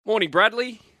Morning,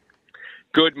 Bradley.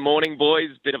 Good morning,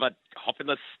 boys. Bit of a hop in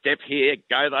the step here.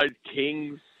 Go those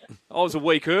Kings. I was a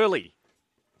week early.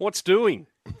 What's doing?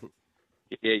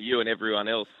 Yeah, you and everyone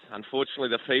else. Unfortunately,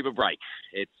 the fever break.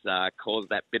 It's caused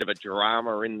that bit of a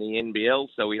drama in the NBL,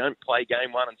 so we don't play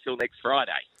game one until next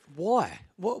Friday. Why?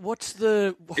 What's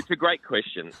the... It's a great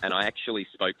question, and I actually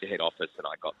spoke to head office and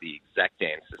I got the exact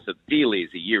answer. So the deal is,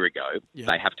 a year ago,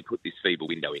 they have to put this fever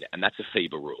window in it, and that's a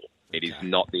fever rule. It is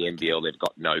not the NBL. They've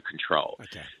got no control.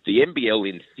 Okay. The NBL,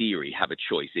 in theory, have a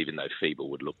choice, even though FIBA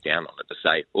would look down on it, to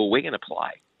say, well, we're going to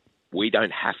play. We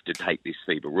don't have to take this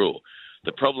FIBA rule.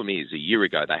 The problem is, a year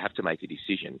ago, they have to make a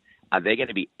decision. Are there going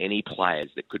to be any players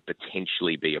that could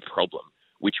potentially be a problem,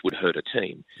 which would hurt a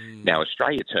team? Now,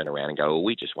 Australia turn around and go, well,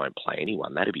 we just won't play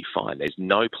anyone. That'd be fine. There's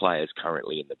no players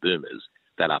currently in the Boomers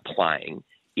that are playing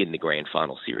in the grand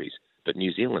final series, but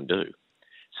New Zealand do.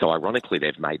 So ironically,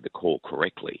 they've made the call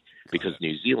correctly because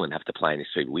New Zealand have to play in this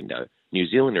FIBA window. New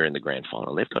Zealand are in the grand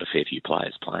final. They've got a fair few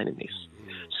players playing in this.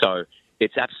 So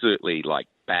it's absolutely like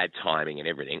bad timing and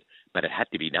everything, but it had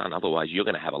to be done. Otherwise, you're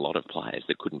going to have a lot of players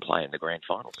that couldn't play in the grand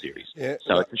final series. Yeah,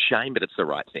 so it's a shame, but it's the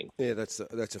right thing. Yeah, that's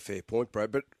a fair point, bro.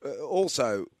 But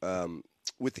also,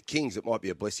 with the Kings, it might be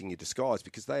a blessing in disguise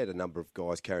because they had a number of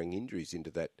guys carrying injuries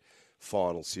into that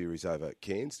final series over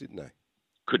Cairns, didn't they?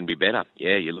 Couldn't be better.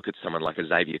 Yeah, you look at someone like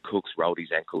Xavier Cooks, rolled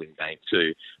his ankle in game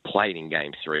 2, played in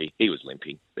game 3. He was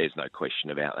limping. There's no question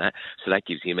about that. So that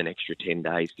gives him an extra 10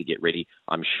 days to get ready.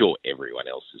 I'm sure everyone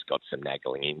else has got some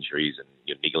nagging injuries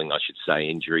niggling, I should say,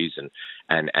 injuries,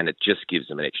 and it just gives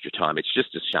them an extra time. It's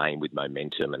just a shame with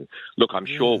momentum. And look, I'm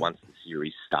sure once the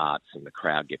series starts and the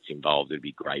crowd gets involved, it'd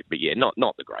be great. But yeah, not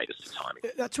the greatest of timing.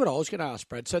 That's what I was going to ask,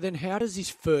 Brad. So then how does this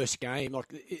first game,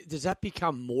 does that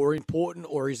become more important,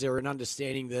 or is there an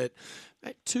understanding that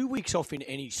 2 weeks off in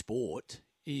any sport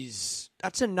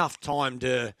that's enough time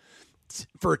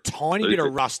for a tiny bit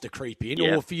of rust to creep in,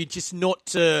 or for you just not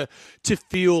to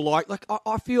feel like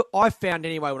I found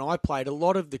anyway when I played, a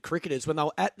lot of the cricketers, when they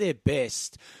were at their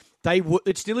best,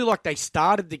 it's nearly like they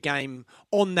started the game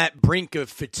on that brink of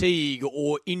fatigue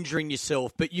or injuring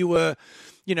yourself, but you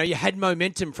had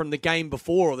momentum from the game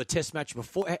before or the test match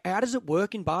before. How does it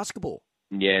work in basketball?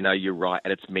 Yeah, no, you're right,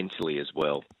 and it's mentally as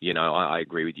well. I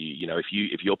agree with you.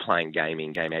 If you're playing game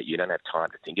in, game out, you don't have time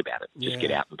to think about it. Just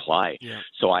get out and play. Yeah.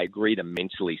 So I agree the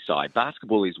mentally side.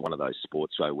 Basketball is one of those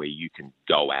sports though where you can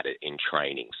go at it in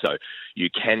training. So you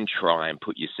can try and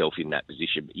put yourself in that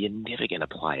position, but you're never going to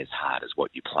play as hard as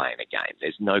what you play in a game.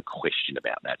 There's no question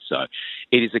about that. So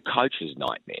it is a coach's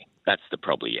nightmare. That's the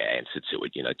probably answer to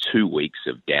it. 2 weeks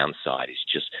of downside is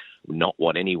just not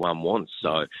what anyone wants.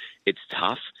 So it's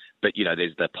tough. But,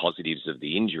 there's the positives of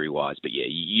the injury-wise. But, yeah,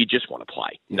 you just want to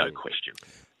play, no question.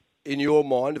 In your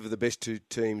mind, have the best two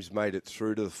teams made it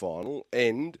through to the final?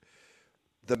 And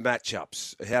the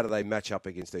matchups, how do they match up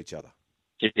against each other?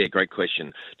 Yeah, great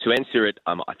question. To answer it,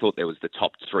 I thought there was the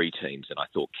top 3 teams, and I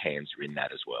thought Cairns were in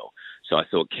that as well. So I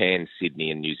thought Cairns,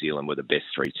 Sydney and New Zealand were the best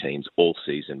 3 teams all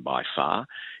season by far.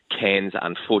 Cairns,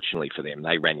 unfortunately for them,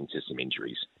 they ran into some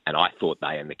injuries. And I thought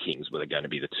they and the Kings were going to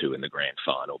be the 2 in the grand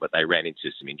final. But they ran into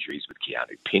some injuries with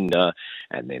Keanu Pinder,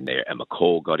 and then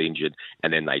McCall got injured,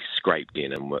 and then they scraped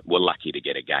in and were lucky to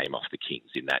get a game off the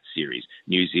Kings in that series.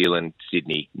 New Zealand,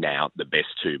 Sydney, now the best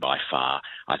 2 by far.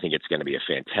 I think it's going to be a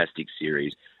fantastic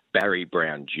series. Barry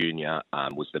Brown Jr.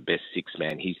 Was the best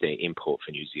 6-man. He's their import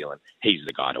for New Zealand. He's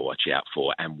the guy to watch out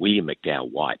for. And William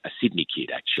McDowell-White, a Sydney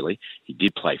kid actually, he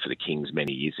did play for the Kings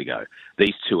many years ago.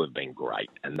 These 2 have been great,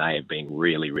 and they have been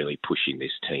really, really pushing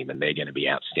this team, and they're going to be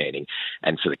outstanding.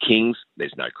 And for the Kings,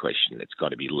 there's no question. It's got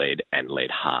to be led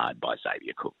hard by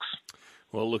Xavier Cooks.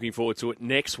 Well, looking forward to it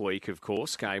next week, of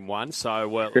course, game 1. So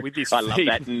with this I love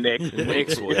that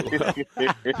next week.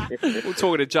 We're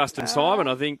talking to Justin Simon,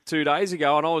 I think, 2 days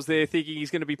ago, and I was there thinking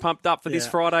he's going to be pumped up for this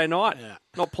Friday night. Yeah.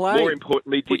 Not playing. More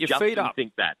importantly, put your Justin feet up.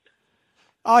 Think that?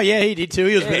 Oh, yeah, he did too.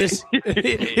 He was with us.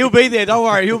 He'll be there, don't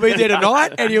worry. He'll be there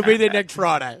tonight, and he'll be there next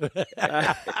Friday.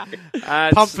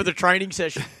 Pumped for the training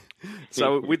session.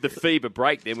 So with the FIBA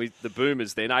break then, with the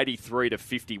Boomers then,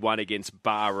 83-51 against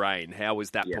Bahrain. How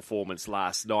was that performance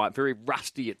last night? Very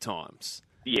rusty at times.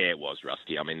 Yeah, it was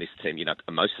rusty. I mean, this team,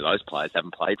 most of those players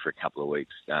haven't played for a couple of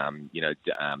weeks.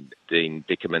 Dean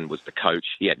Bickerman was the coach.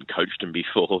 He hadn't coached them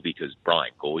before because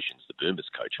Brian Goorjian's the Boomers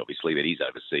coach, obviously, but he's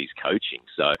overseas coaching.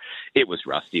 So it was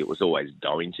rusty. It was always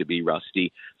going to be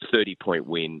rusty. 30-point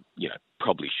win,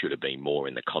 probably should have been more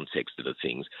in the context of the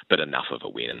things, but enough of a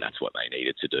win, and that's what they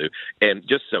needed to do. And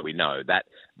just so we know, that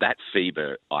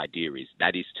FIBA idea is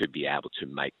to be able to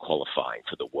make qualifying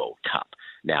for the World Cup.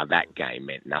 Now, that game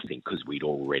meant nothing because we'd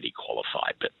already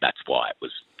qualified, but that's why it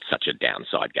was such a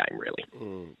downside game,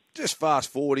 really. Just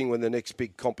fast-forwarding when the next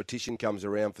big competition comes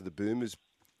around for the Boomers,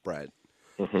 Brad,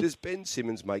 does Ben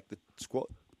Simmons make the squad?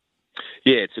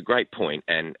 Yeah, it's a great point.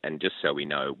 And just so we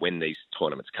know, when these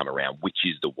tournaments come around, which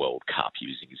is the World Cup,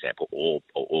 using example, or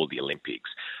the Olympics,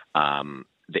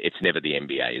 it's never the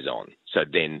NBA is on. So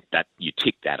then that you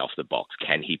tick that off the box.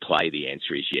 Can he play? The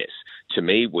answer is yes. To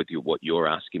me, with what you're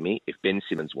asking me, if Ben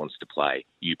Simmons wants to play,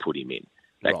 you put him in.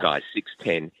 That guy's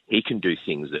 6'10". He can do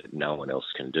things that no one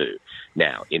else can do.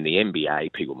 Now, in the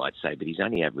NBA, people might say, but he's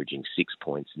only averaging 6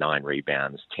 points, 9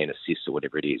 rebounds, 10 assists, or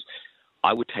whatever it is.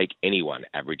 I would take anyone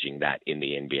averaging that in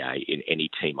the NBA in any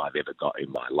team I've ever got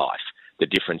in my life. The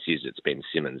difference is it's Ben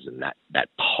Simmons and that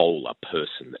polar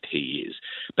person that he is.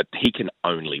 But he can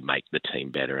only make the team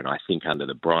better. And I think under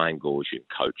the Brian Goorjian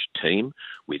coach team,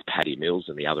 with Paddy Mills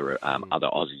and the other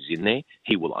Aussies in there,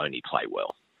 he will only play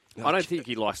well. I don't think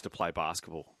he likes to play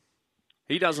basketball.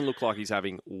 He doesn't look like he's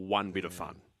having one bit of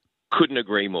fun. Couldn't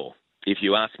agree more. If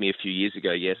you asked me a few years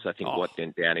ago, yes, I think what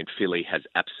went down in Philly has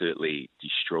absolutely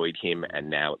destroyed him, and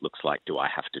now it looks like, do I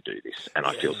have to do this? And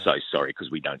I feel so sorry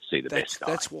because we don't see the best guy.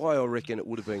 That's why I reckon it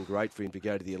would have been great for him to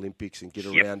go to the Olympics and get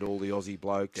around all the Aussie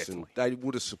blokes, and they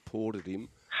would have supported him.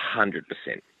 100%.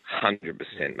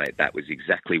 100%, mate. That was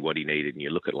exactly what he needed. And you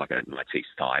look at like a Matisse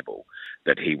Thybulle,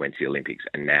 that he went to the Olympics,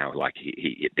 and now like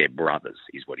they're brothers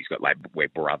is what he's got. Like we're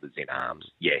brothers in arms.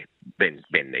 Yeah, Ben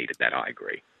needed that. I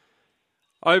agree.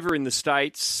 Over in the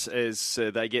States, as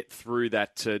they get through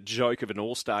that joke of an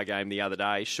All-Star game the other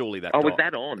day, surely that... was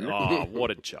that on? Oh, what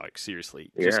a joke.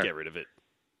 Seriously. Just get rid of it.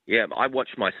 Yeah, I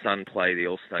watched my son play the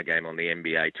All-Star game on the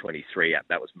NBA 23 app.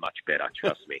 That was much better,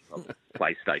 trust me, on the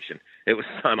PlayStation. It was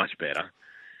so much better.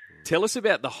 Tell us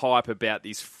about the hype about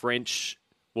this French...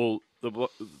 Well, the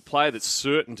player that's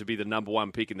certain to be the number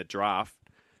one pick in the draft,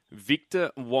 Victor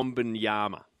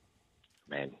Wembanyama.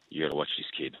 Man, you got to watch this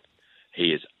kid.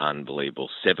 He is unbelievable.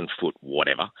 7 foot,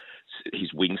 whatever.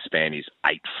 His wingspan is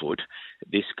 8 foot.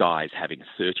 This guy is having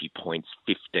 30 points,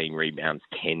 15 rebounds,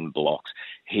 10 blocks.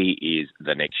 He is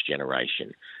the next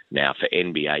generation. Now, for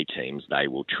NBA teams, they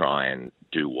will try and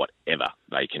do whatever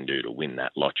they can do to win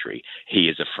that lottery. He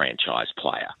is a franchise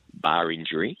player. Bar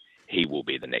injury, he will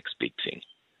be the next big thing.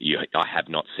 I have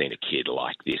not seen a kid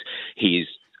like this. He is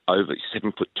over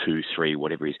 7'2", 3",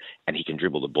 whatever he is, and he can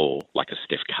dribble the ball like a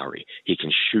Steph Curry. He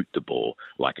can shoot the ball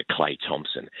like a Klay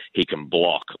Thompson. He can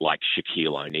block like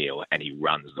Shaquille O'Neal, and he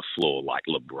runs the floor like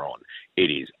LeBron.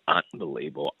 It is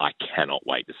unbelievable. I cannot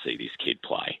wait to see this kid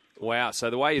play. Wow. So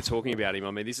the way you're talking about him,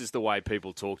 I mean, this is the way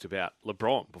people talked about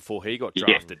LeBron before he got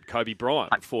drafted, Kobe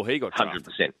Bryant before he got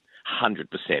drafted.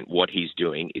 100%. What he's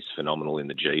doing is phenomenal in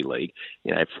the G League.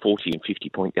 40 and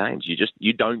 50-point games.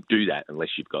 You don't do that unless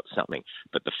you've got something.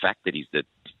 But the fact that he's the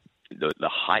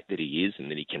height that he is and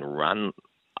that he can run,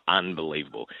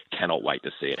 unbelievable. Cannot wait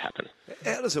to see it happen.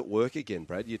 How does it work again,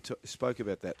 Brad? You spoke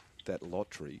about that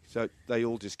lottery. So they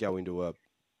all just go into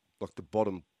like the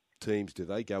bottom teams. Do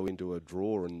they go into a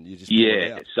draw and you just pull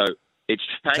it out? So it's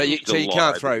changed. So you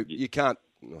can't throw. You can't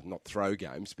not throw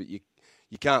games, but you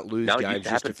can't lose games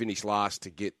just to finish last to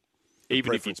get.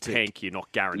 Even if you tank, you're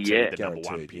not guaranteed the number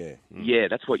one pick. Yeah,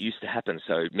 that's what used to happen.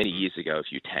 So many years ago,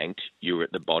 if you tanked, you were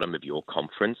at the bottom of your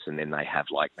conference, and then they have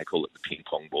they call it the ping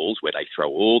pong balls, where they throw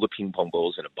all the ping pong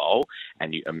balls in a bowl,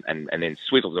 and you and then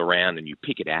swivels around, and you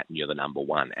pick it out, and you're the number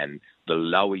one. And the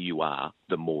lower you are,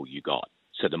 the more you got.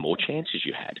 So the more chances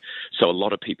you had. So a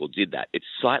lot of people did that. It's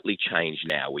slightly changed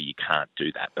now where you can't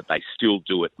do that, but they still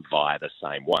do it via the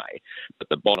same way. But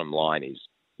the bottom line is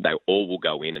they all will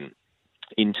go in and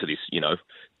into this,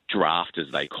 draft, as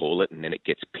they call it, and then it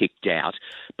gets picked out.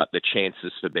 But the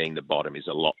chances for being the bottom is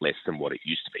a lot less than what it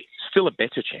used to be. Still a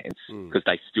better chance because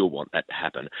they still want that to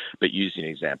happen. But using an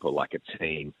example like a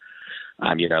team,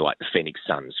 like the Phoenix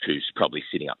Suns, who's probably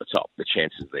sitting up the top, the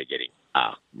chances they're getting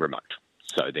are remote.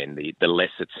 So then the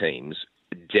lesser teams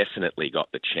definitely got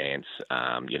the chance,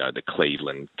 the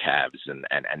Cleveland Cavs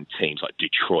and teams like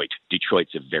Detroit.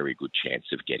 Detroit's a very good chance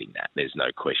of getting that. There's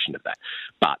no question of that.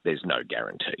 But there's no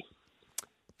guarantee.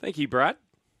 Thank you, Brad.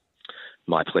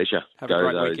 My pleasure. Have a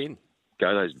great weekend.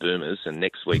 Go those Boomers, and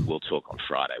next week we'll talk on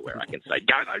Friday where I can say,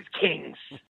 go those Kings.